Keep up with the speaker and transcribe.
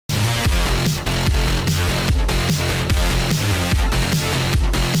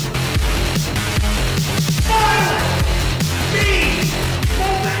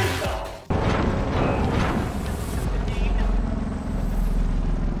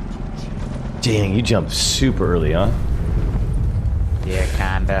Dang, you jumped super early, huh? Yeah,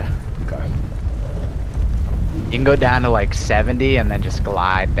 kinda. Okay. You can go down to like 70 and then just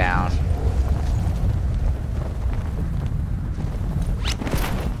glide down.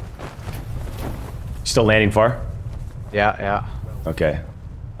 Still landing far? Yeah, yeah. Okay.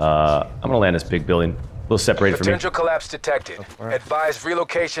 I'm gonna land this big building. A little separated from me. Potential collapse detected. Advise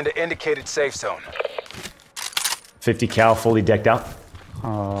relocation to indicated safe zone. 50 cal, fully decked out.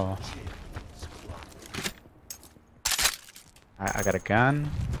 Oh. I got a gun.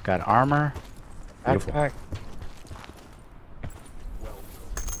 Got armor. Beautiful. Backpack.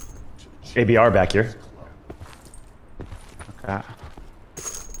 ABR back here. Okay.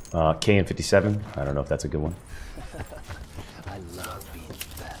 KN57. I don't know if that's a good one.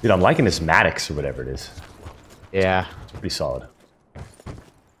 Dude, I'm liking this Maddox or whatever it is. Yeah. It's pretty solid.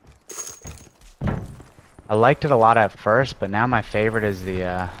 I liked it a lot at first, but now my favorite is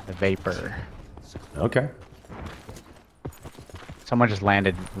the Vapor. Okay. Someone just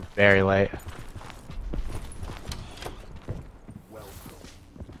landed very late.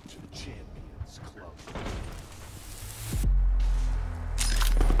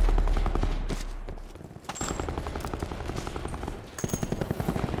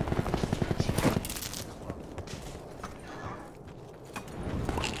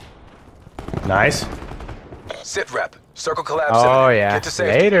 Nice. Sit rep. Circle collapse. Oh imminent. yeah. Get to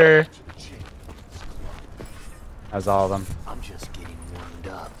safety. Later. That's all of them. I'm just getting warmed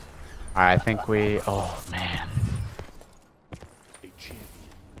up. Alright, I think we. Oh man.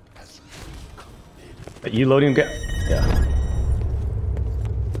 You loading? Yeah.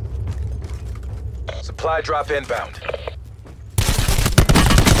 Supply drop inbound.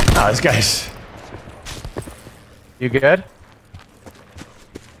 Ah, this guy's. You good?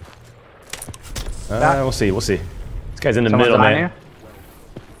 We'll see. We'll see. This guy's in the Someone's middle, on man.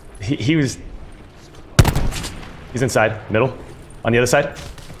 He was. He's inside, middle, on the other side,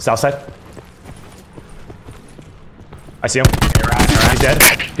 south side. I see him. He's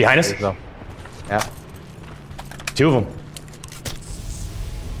dead. Behind us. Go. Yeah. Two of them.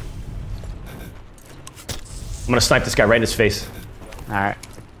 I'm gonna snipe this guy right in his face. Alright.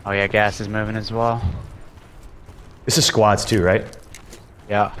 Oh yeah, gas is moving as well. This is squads too, right?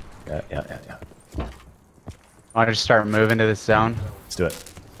 Yeah. Yeah. Want to just start moving to this zone? Let's do it.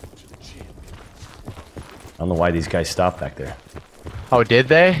 I don't know why these guys stopped back there. Oh, did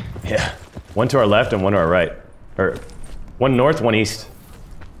they? Yeah. One to our left and one to our right. Or one north, one east.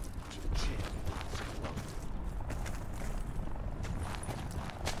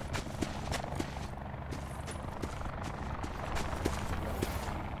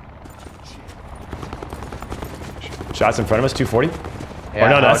 Shots in front of us, 240. Yeah, Oh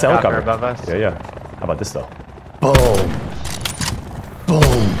no, that's the helicopter above us. Yeah. How about this though? Boom.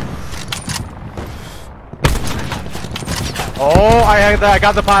 Boom. Oh, I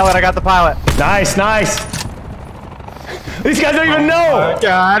got the pilot. I got the pilot. Nice. These guys don't even know. Oh,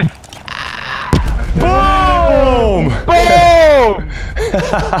 God.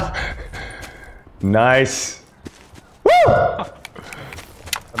 Boom. Nice. Woo!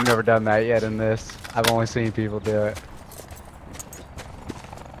 I've never done that yet in this. I've only seen people do it.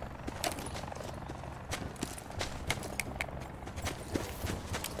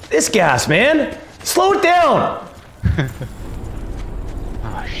 This gas, man. Slow it down.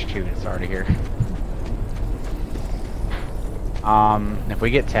 Oh shoot, it's already here. If we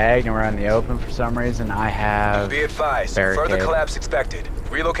get tagged and we're in the open for some reason, I have Be advised. barricade. Further collapse expected.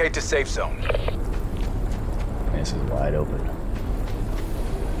 Relocate to safe zone. This is wide open.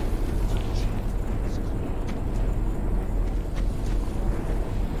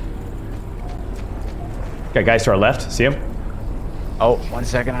 Got guys to our left. See him? Oh, 1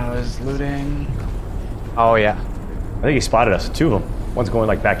 second, I was looting. Oh yeah. I think he spotted us. Two of them. One's going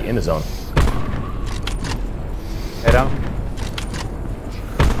like back in the zone. Hit him.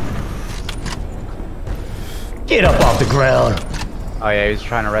 Get up off the ground. Oh yeah, he was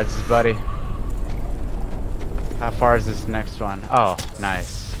trying to res his buddy. How far is this next one? Oh,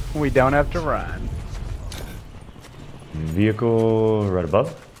 nice. We don't have to run. Vehicle right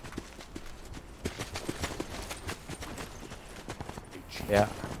above. Yeah.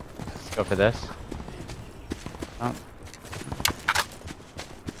 Let's go for this. Oh.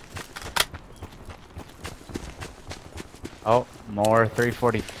 Oh, more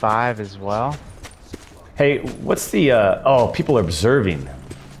 345 as well. Hey, what's the, oh, people are observing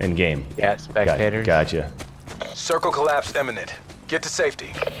in game. Yeah, spectators. Gotcha. Circle collapse imminent. Get to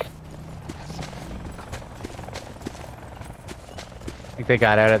safety. I think they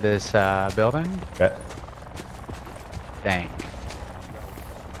got out of this building. Okay. Dang.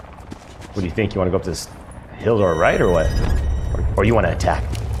 What do you think? You want to go up this hill to our right or what? Or you want to attack?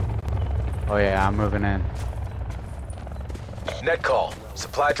 Oh yeah, I'm moving in. Net call.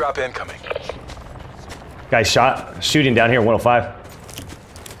 Supply drop incoming. Guys shooting down here, 105.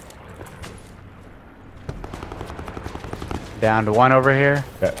 Down to one over here.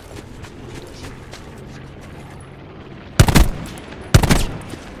 Okay.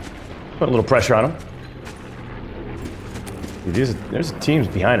 Put a little pressure on him. Dude, there's teams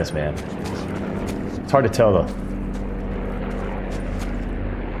behind us, man. It's hard to tell though.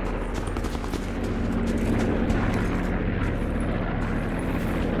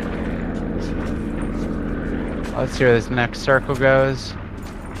 Let's see where this next circle goes.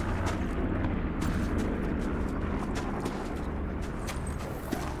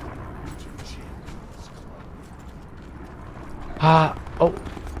 Oh.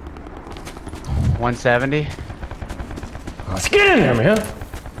 170. Let's get in there, man.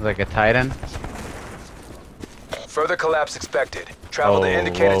 Like a Titan. Further collapse expected. Travel to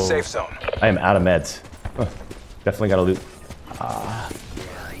indicated safe zone. I am out of meds. Huh. Definitely got to loot.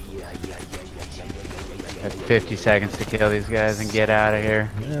 Got 50 seconds to kill these guys and get out of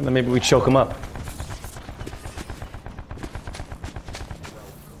here. Yeah, then maybe we choke them up.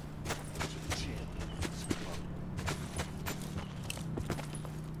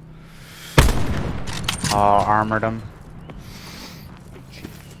 Oh, armored them.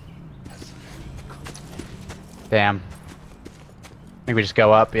 Damn. I think we just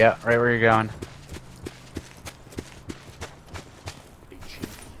go up. Yeah, right where you're going.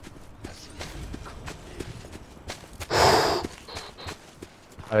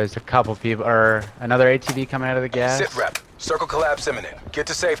 Oh, there's a couple people, or another ATV coming out of the gas. Sit rep. Circle collapse imminent. Get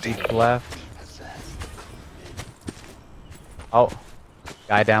to safety. Left. Oh,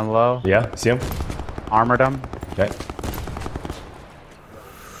 guy down low. Yeah, see him? Armored him. Okay.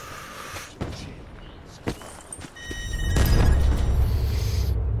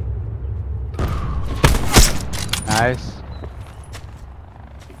 Nice.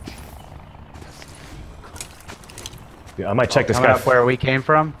 Yeah, I might check this Coming guy. up where we came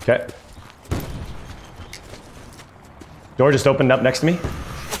from. Okay. Door just opened up next to me.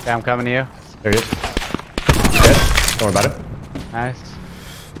 Okay, I'm coming to you. There he is. Dead. Don't worry about it. Nice.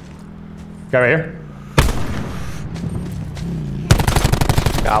 Guy right here.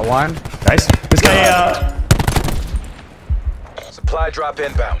 Got one. Nice. This guy, Supply drop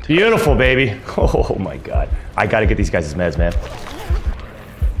inbound. beautiful, baby. Oh my god. I gotta get these guys' meds, man.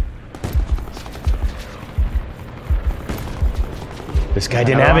 This guy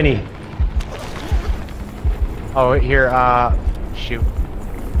didn't have any. Oh, here, shoot.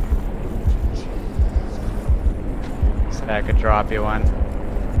 So I could drop you one.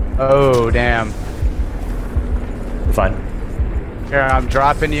 Oh, damn. We're fine. Here, I'm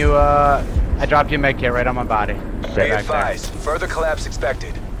dropping you, I dropped you a med kit right on my body. Be advised. Further collapse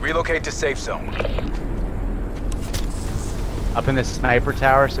expected. Relocate to safe zone. Up in the sniper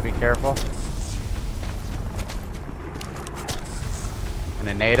tower, so be careful.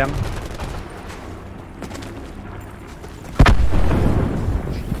 Gonna nade him.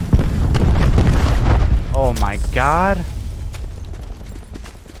 Oh my god.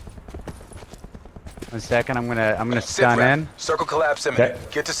 1 second, I'm gonna stun in. Circle collapse imminent. Okay.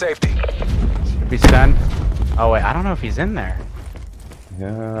 Get to safety. Be stunned. Oh wait, I don't know if he's in there.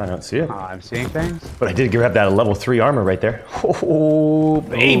 Yeah, I don't see it. Oh, I'm seeing things. But I did grab that level 3 armor right there. Oh,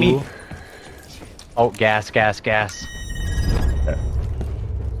 baby. Ooh. Oh, gas. Can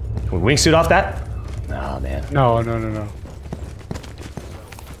we wingsuit off that? Oh, man. No.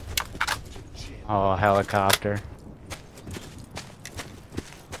 Oh, helicopter.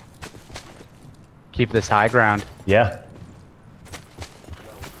 Keep this high ground. Yeah.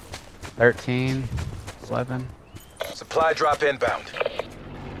 13, 11. Supply drop inbound.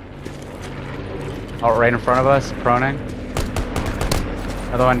 Oh, right in front of us, proning.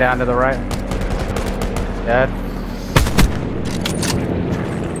 Another one down to the right. Dead.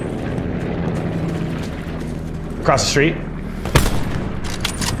 Across the street.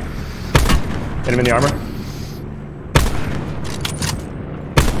 Hit him in the armor.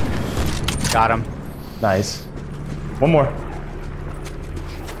 Got him. Nice. One more.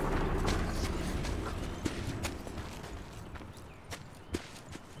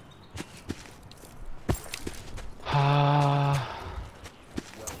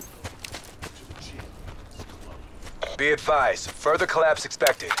 Be advised. Further collapse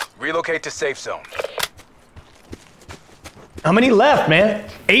expected. Relocate to safe zone. How many left, man?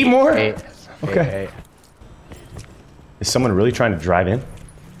 8 more? 8. Okay. 8. Is someone really trying to drive in?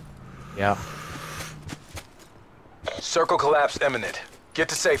 Yeah. Circle collapse imminent. Get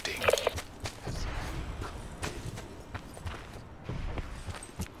to safety.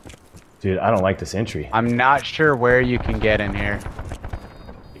 Dude, I don't like this entry. I'm not sure where you can get in here.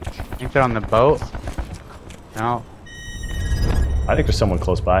 I think they're on the boat. No. I think there's someone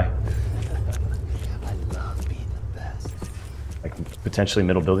close by. I love being the best. Like potentially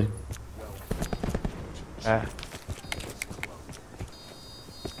middle building.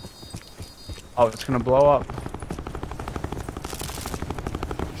 Oh, it's gonna blow up.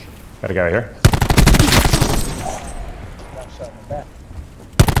 Got a guy right here.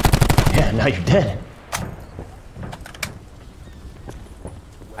 Yeah, now you're dead.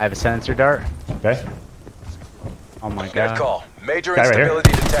 I have a sensor dart. Okay. Oh my Net god. call. Major Guy right here.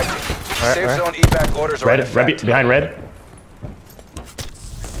 instability detected. Safe right. zone evac orders are Red, in effect. behind red.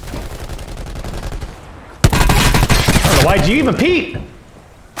 I don't know, why'd you even peek?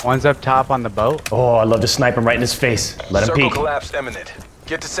 One's up top on the boat. Oh, I'd love to snipe him right in his face. Let him Circle peek. collapse imminent.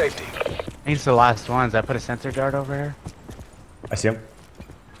 Get to safety. I think it's the last ones. I put a sensor dart over here. I see him.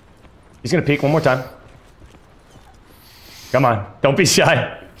 He's gonna peek one more time. Come on, don't be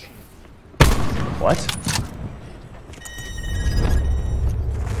shy. What?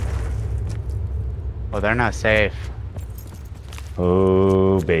 Oh, they're not safe.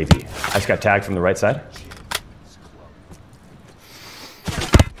 Oh, baby. I just got tagged from the right side.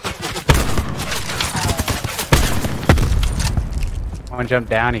 One jumped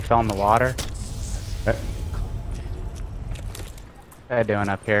down, he fell in the water. Okay. What's that doing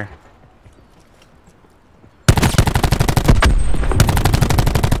up here?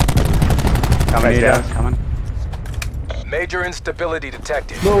 Coming, Guy's down. coming. Major instability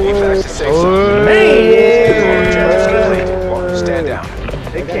detected. Evac to safe zone. Man! Complete. Stand down.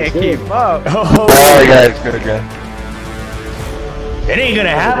 They can't keep up. Oh, guys, good again. it ain't gonna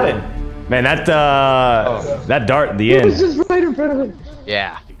happen. Man, that that dart at the end. just right in front of it.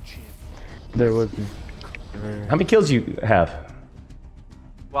 Yeah. There wasn't. How many kills you have?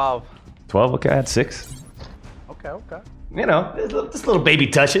 Wow. 12? Okay, I had 6. Okay, okay. You know, just little baby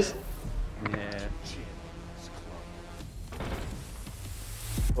touches. Yeah.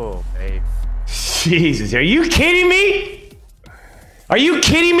 Oh, babe. Jesus, are you kidding me? Are you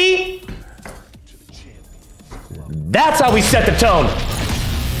kidding me? That's how we set the tone.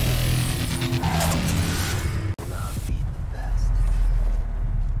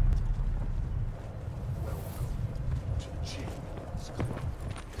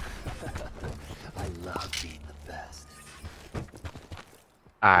 I love being the best.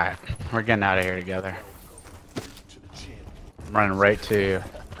 Alright, we're getting out of here together. I'm running right to you.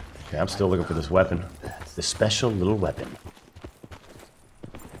 Okay, I'm still looking for this weapon. This special little weapon.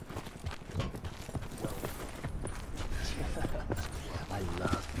 I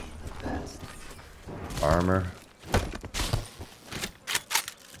love being the best. Armor.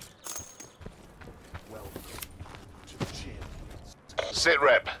 Sit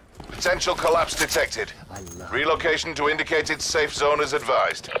rep. Potential collapse detected. I love. Relocation to indicated safe zone is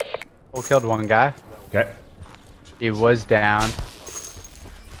advised. We killed one guy. Okay. He was down.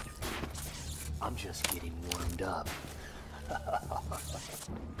 I'm just getting warmed up.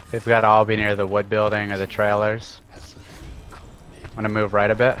 They've got to all be near the wood building or the trailers. Want to move right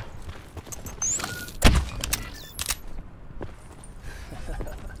a bit?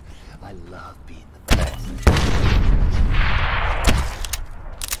 I love being the best.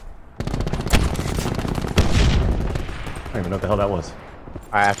 I don't even know what the hell that was.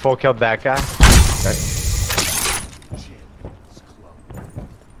 Alright, I full killed that guy. Okay.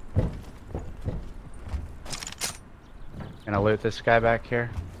 Gonna loot this guy back here.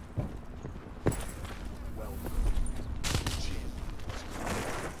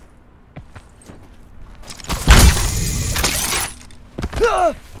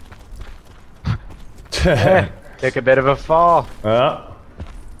 Took a bit of a fall.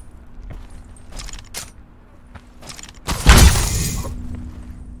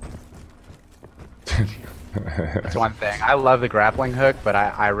 That's one thing. I love the grappling hook, but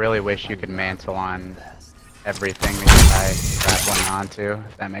I really wish you could mantle on everything that you try grappling onto,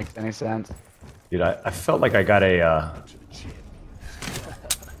 if that makes any sense. Dude, I felt like I got a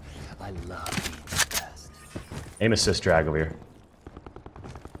I love being the best. aim assist drag over here.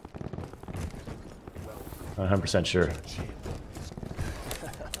 Not 100% sure.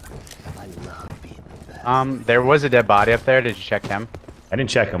 I love being the best. There was a dead body up there. Did you check him? I didn't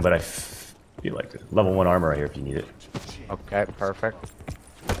check him, but I feel like it. Level 1 armor right here if you need it. Okay, perfect.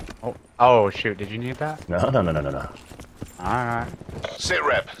 Oh shoot, did you need that? No. Alright. Sit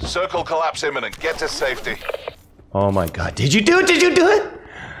rep. Circle collapse imminent. Get to safety. Oh my god. Did you do it? Did you do it?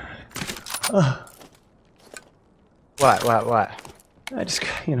 What? I just,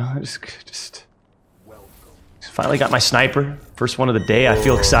 you know, I just Finally got my sniper. First one of the day. I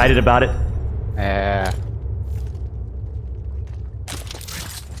feel excited about it. Yeah.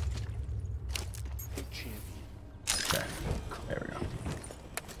 Okay. There we go.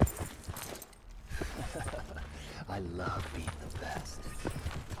 I love being the best.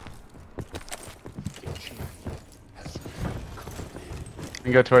 We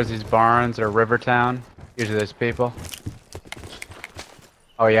can go towards these barns or Rivertown. Usually there's people.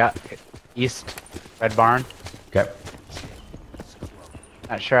 Oh yeah, east, red barn. Okay.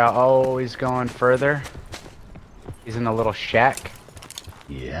 Not sure how. Oh, he's going further. He's in the little shack.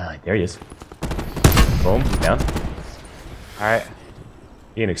 Yeah, there he is. Boom, he's down. All right.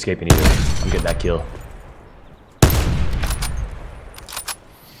 He ain't escaping either. I'm getting that kill.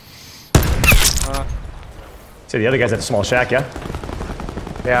 So the other guy's at the small shack, yeah?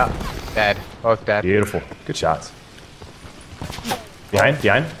 Yeah. Dead. Both dead. Beautiful. Good shots.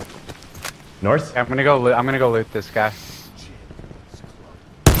 Behind. North. Yeah, I'm gonna go loot this guy.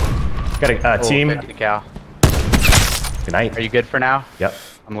 Got a team. 50 cal. Good night. Are you good for now? Yep.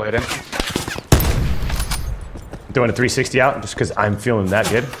 I'm looting. Doing a 360 out just because I'm feeling that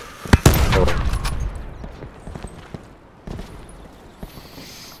good.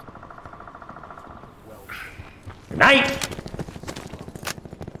 Good night.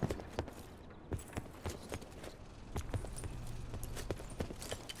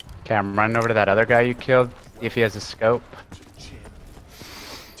 Okay, I'm running over to that other guy you killed. See if he has a scope.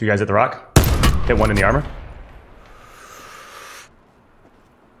 Two guys at the rock. Hit one in the armor.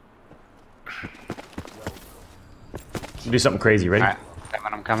 Do something crazy. Ready? Alright,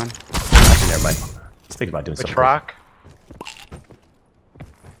 I'm coming. Actually, never mind. Let's think about doing Which something. rock?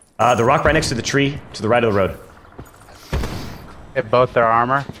 The rock right next to the tree, to the right of the road. Hit both their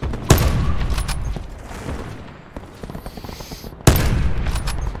armor.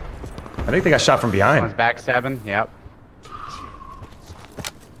 I think they got shot from behind. One's backstabbing. Yep.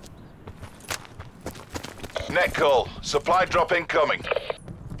 Net call. Supply drop incoming.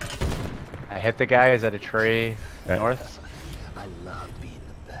 I hit the guy. He's at a tree Okay. north. I love being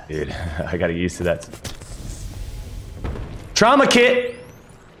the best. Dude, I gotta get used to that. Trauma kit!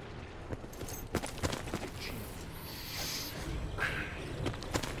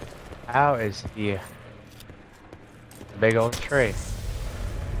 How is he? Big old tree.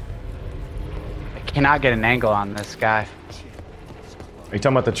 I cannot get an angle on this guy. Are you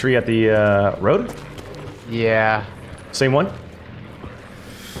talking about the tree at the road? Yeah. Same one?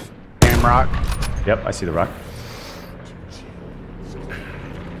 Same rock. Yep, I see the rock.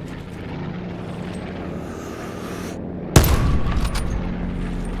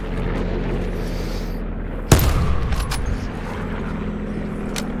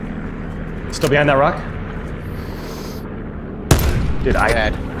 Still behind that rock? Dude,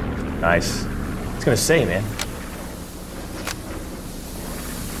 Dead. Nice. I was gonna say, man.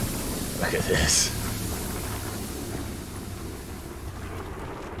 Look at this.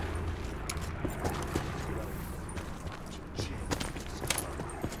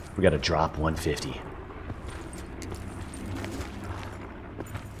 We gotta drop 150.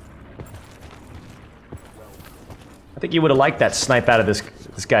 I think you would have liked that snipe out of this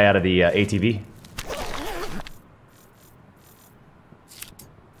guy out of the ATV.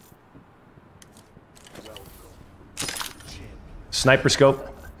 Sniper scope.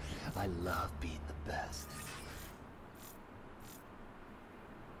 I love being the best.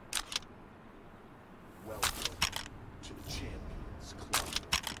 Welcome to the Champions Club.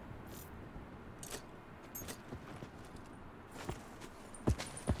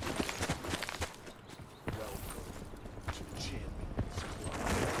 Welcome to the Champions Club.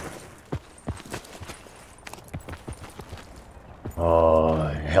 Oh,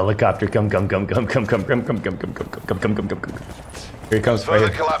 helicopter! Come! Here he comes. Further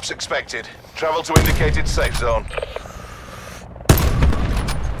Right here. collapse expected. Travel to indicated safe zone.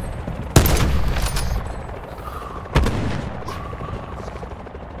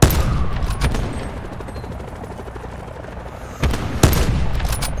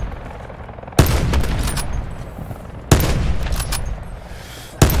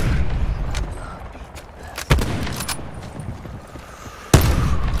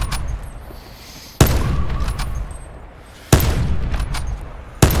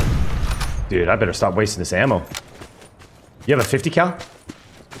 Dude, I better stop wasting this ammo. You have a 50 cal? I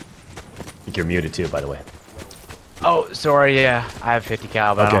think you're muted too, by the way. Oh, sorry. Yeah, I have 50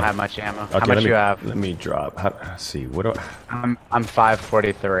 cal, but I don't have much ammo. How much you have? Let me drop. Let's see. What do I... I'm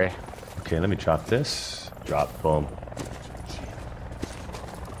 543. Okay, let me drop this. Drop. Boom.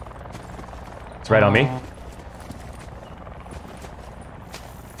 It's right on me.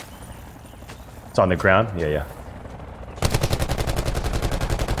 It's on the ground. Yeah.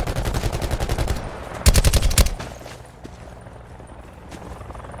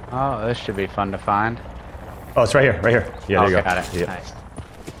 Oh, this should be fun to find. Oh, it's right here, right here. Yeah, there you go. Got it. Yeah. Nice.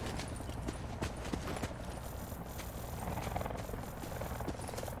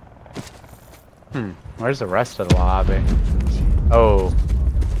 Where's the rest of the lobby? Oh.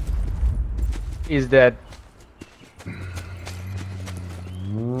 He's dead.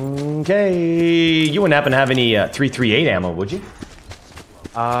 Okay. You wouldn't happen to have any 338 ammo, would you?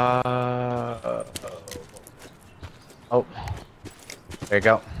 Oh. There you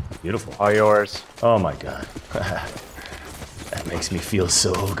go. Beautiful. All yours. Oh my god. That makes me feel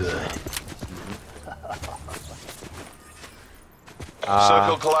so good.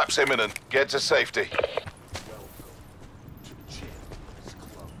 Circle collapse imminent. Get to safety.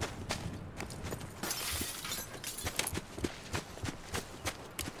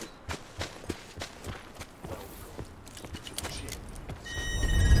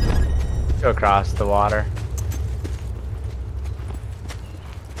 Go across the water.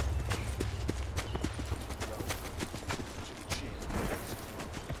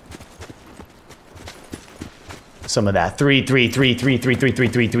 Some of that 3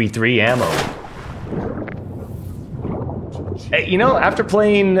 ammo. Hey, you know, after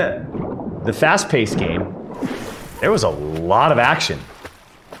playing the fast-paced game, there was a lot of action.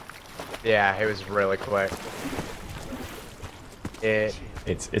 Yeah, it was really quick.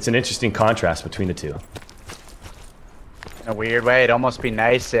 It's an interesting contrast between the two. In a weird way, it'd almost be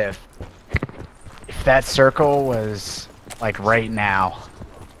nice if that circle was like right now.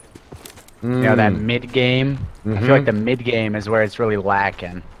 You know, that mid-game. I feel like the mid-game is where it's really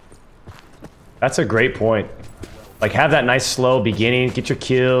lacking. That's a great point. Like, have that nice slow beginning, get your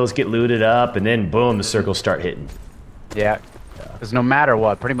kills, get looted up, and then boom, the circles start hitting. Yeah. Because no matter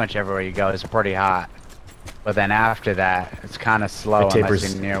what, pretty much everywhere you go is pretty hot. But then after that, it's kind of slow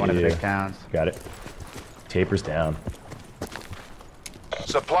unless you're near one of the big towns. Got it. Tapers down.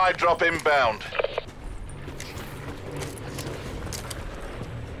 Supply drop inbound.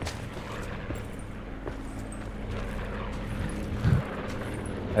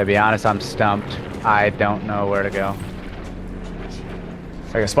 To be honest, I'm stumped. I don't know where to go.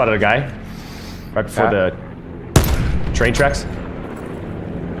 I spotted a guy right before the train tracks.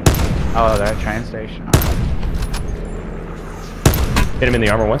 Oh, that train station. Hit him in the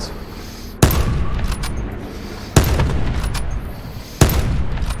armor once.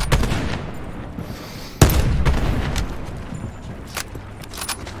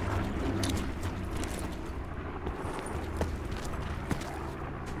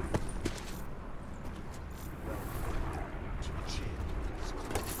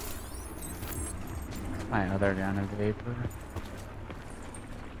 My other gun of vapor.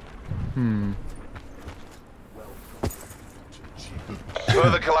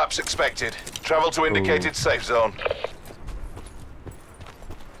 Further collapse expected. Travel to indicated safe zone.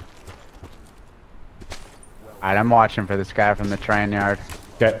 Alright, I'm watching for this guy from the train yard.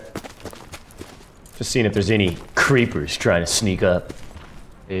 Okay. Just seeing if there's any creepers trying to sneak up.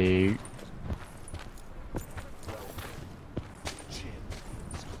 Hey.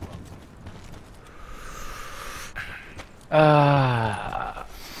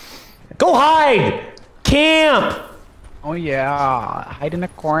 Go hide! Camp! Oh yeah, hide in the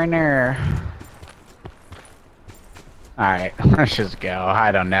corner. Alright, let's just go.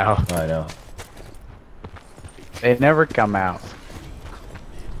 I don't know. I know. They never come out.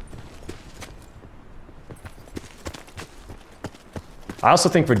 I also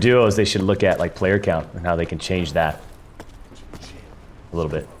think for duos they should look at like player count and how they can change that a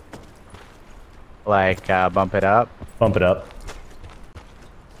little bit. Like, bump it up? Bump it up.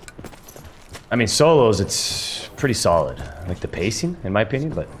 I mean, solos, it's pretty solid. Like the pacing, in my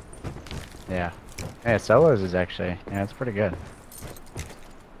opinion, but... Yeah. Yeah, solos is actually, yeah, it's pretty good.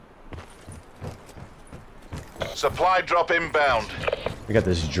 Supply drop inbound. We got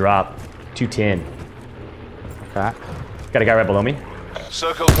this drop. 210. Okay. Got a guy right below me.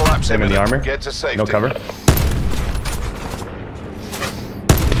 Circle collapse Him in imminent. the armor. Get to safety. No cover.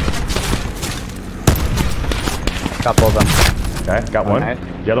 Couple of them. Okay, got one.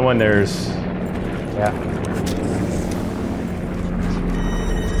 Alright. The other one, there's... Yeah.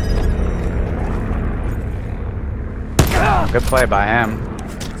 Good play by him.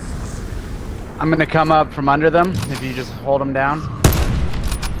 I'm gonna come up from under them if you just hold them down.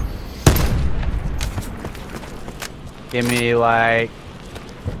 Give me like,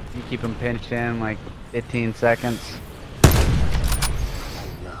 you keep them pinched in like 15 seconds.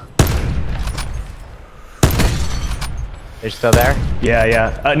 They're still there? Yeah,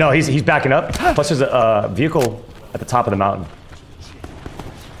 yeah. No, he's backing up. Plus there's a vehicle at the top of the mountain.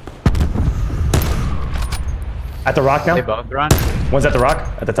 At the rock now? They both run? One's at the rock,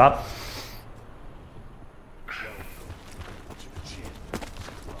 at the top.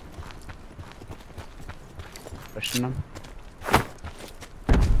 Pushing them.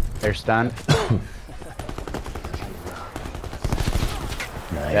 They're stunned.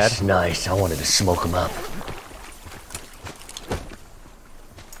 Nice, Dead. nice. I wanted to smoke them up.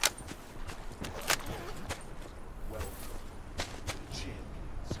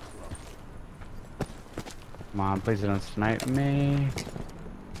 Come on, please don't snipe me.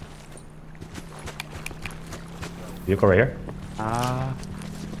 Vehicle right here. I'm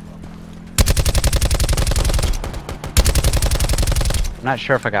not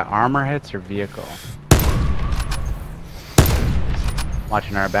sure if I got armor hits or vehicle.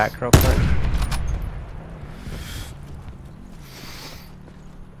 Watching our back real quick.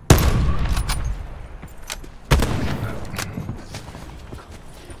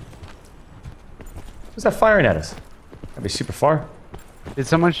 Who's that firing at us? That'd be super far. Did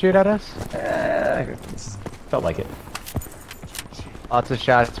someone shoot at us? Felt like it. Lots of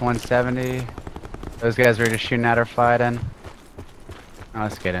shots, 170. Those guys were just shooting at or fighting. Oh,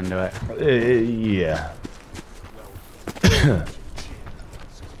 let's get into it. Yeah.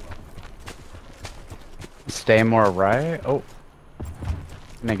 Stay more right. Oh.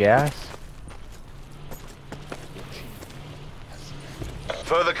 In the gas.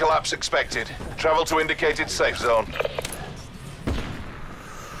 Further collapse expected. Travel to indicated safe zone.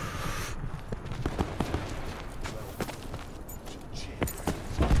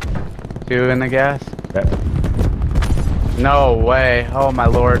 Two in the gas. Yep. No way. Oh my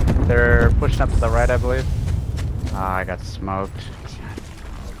lord. They're pushing up to the right, I believe. Ah, I got smoked.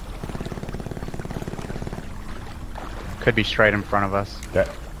 Could be straight in front of us. Okay.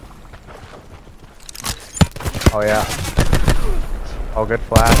 Oh yeah. Oh, good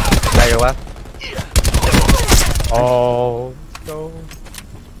flash. Is that your left? Oh. No.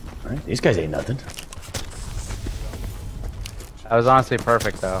 Alright, these guys ain't nothing. That was honestly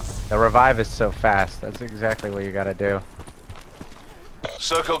perfect though. The revive is so fast. That's exactly what you gotta do.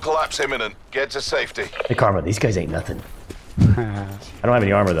 Circle collapse imminent. Get to safety. Hey, Karma, these guys ain't nothing. I don't have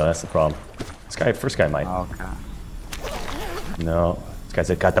any armor though. That's the problem. This guy, first guy might. Okay. No, this guy's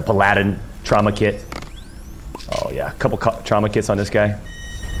got the Paladin trauma kit. Oh yeah, a couple trauma kits on this guy.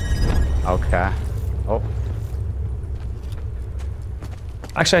 Okay. Oh.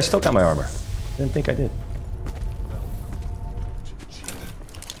 Actually, I still got my armor. Didn't think I did.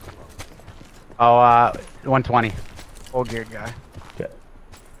 Oh, 120. Full geared guy. Okay.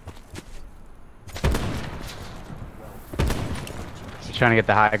 He's trying to get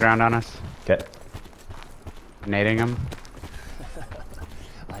the high ground on us. Okay. Nading him.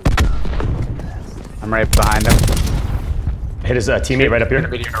 I'm right behind him. Hit his teammate right up here.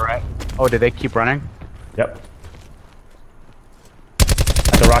 Right. Oh, did they keep running? Yep.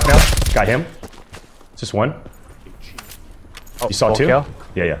 At the rock now. Got him. Just one. Oh, You saw full two? kill?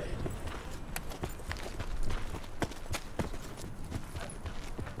 Yeah, yeah.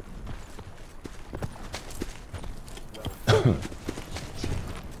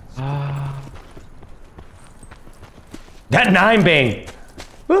 That 9 bang.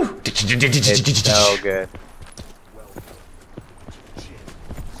 Woo. It's so good.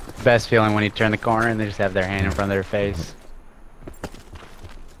 Best feeling when you turn the corner and they just have their hand in front of their face.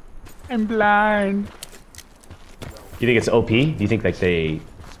 I'm blind. You think it's OP? Do you think like they...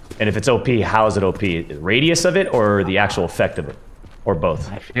 And if it's OP, how is it OP? Radius of it or the actual effect of it? Or both?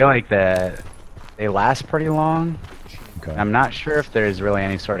 I feel like they last pretty long. Okay. I'm not sure if there's really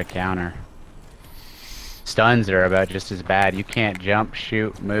any sort of counter. Stuns are about just as bad. You can't jump,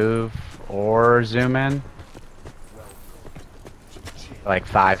 shoot, move, or zoom in. Like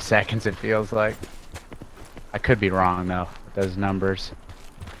 5 seconds it feels like. I could be wrong though, with those numbers.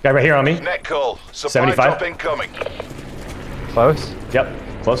 Guy right here on me. Net call. Supply 75. drop incoming. Close?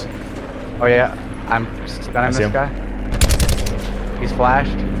 Yep, close. Oh yeah, I'm stunning see this him. guy. He's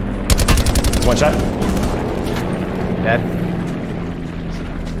flashed. One shot. Dead.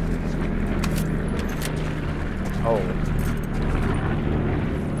 Oh.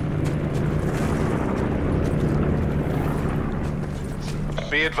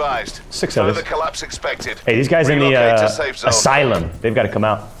 Be advised. 6 Further others. collapse expected. Hey, these guys in the Relocate to safe zone. asylum. They've got to come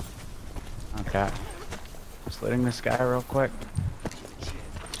out. Okay. Just letting this guy real quick.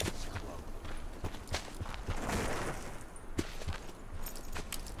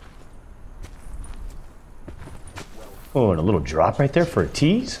 Oh, and a little drop right there for a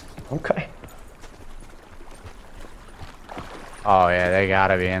tease. Okay. Oh yeah, they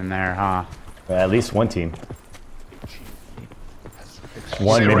gotta be in there, huh? At least one team.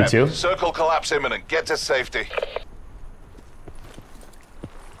 One, Zero. maybe two. Circle collapse imminent. Get to safety.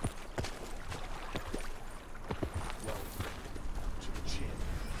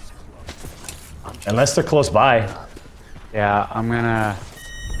 Unless they're close by. Yeah, I'm gonna.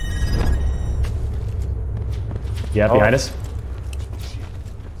 Yeah, behind us?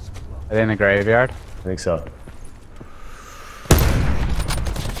 Are they in the graveyard? I think so.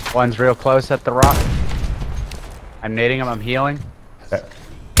 One's real close at the rock. I'm nading him, I'm healing. Okay.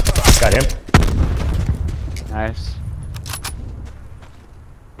 Got him. Nice.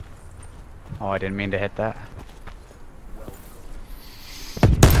 Oh, I didn't mean to hit that.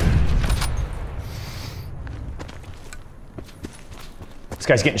 This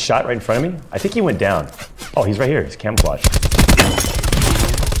guy's getting shot right in front of me. I think he went down. Oh, he's right here. He's camouflaged.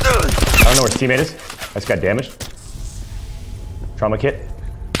 I don't know where his teammate is. I just got damaged. Trauma kit.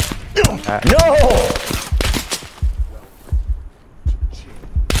 No!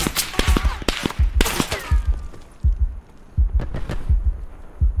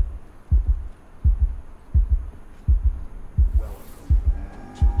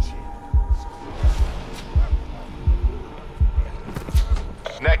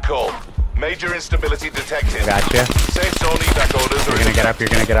 Net call. Major instability detected. Gotcha. Safe zone evac orders are You're gonna get up, you're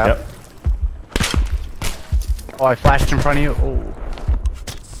gonna get up. Yep. Oh, I flashed in front of you. Oh.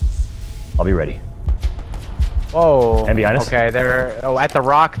 I'll be ready. Whoa. And behind us? Okay, they're at the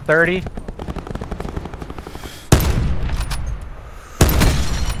rock 30.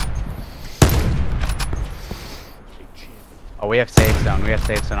 Oh, we have safe zone. We have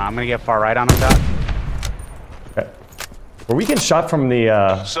safe zone. I'm gonna get far right on them, Doc. Okay. Were we getting shot from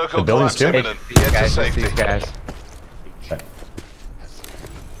the Circle buildings collapse too? imminent. These Get to guys, safety. these guys. Okay.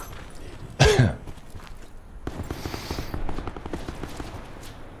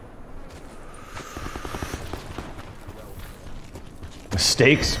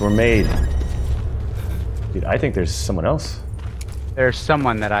 Mistakes were made. Dude, I think there's someone else. There's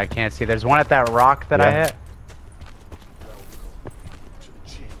someone that I can't see. There's one at that rock that I Yeah. hit.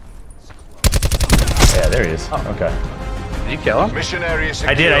 Yeah, there he is. Okay. Did you kill him? Mission area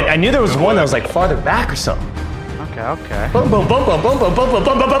secure. I did. I knew there was one that was like farther back or something. Okay, okay. Boom, boom, boom, boom, boom, boom, boom, boom,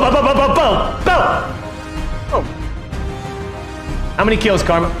 boom, boom, boom, boom, boom, boom, boom, boom. How many kills,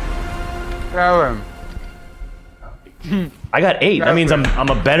 Karma? Throw him. I got 8. That means I'm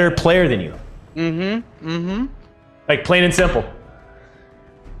a better player than you. Like plain and simple.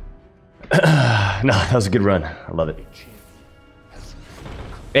 No, that was a good run. I love it.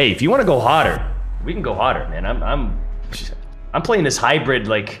 Hey, if you want to go hotter, we can go hotter, man. I'm playing this hybrid,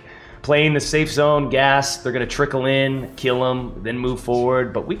 like playing the safe zone, gas. They're gonna trickle in, kill them, then move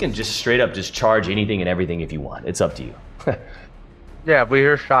forward. But we can just straight up just charge anything and everything if you want. It's up to you. Yeah, if we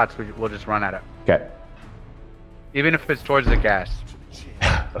hear shots, we'll just run at it. Okay. Even if it's towards the gas.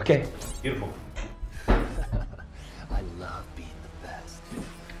 Okay. Beautiful. I love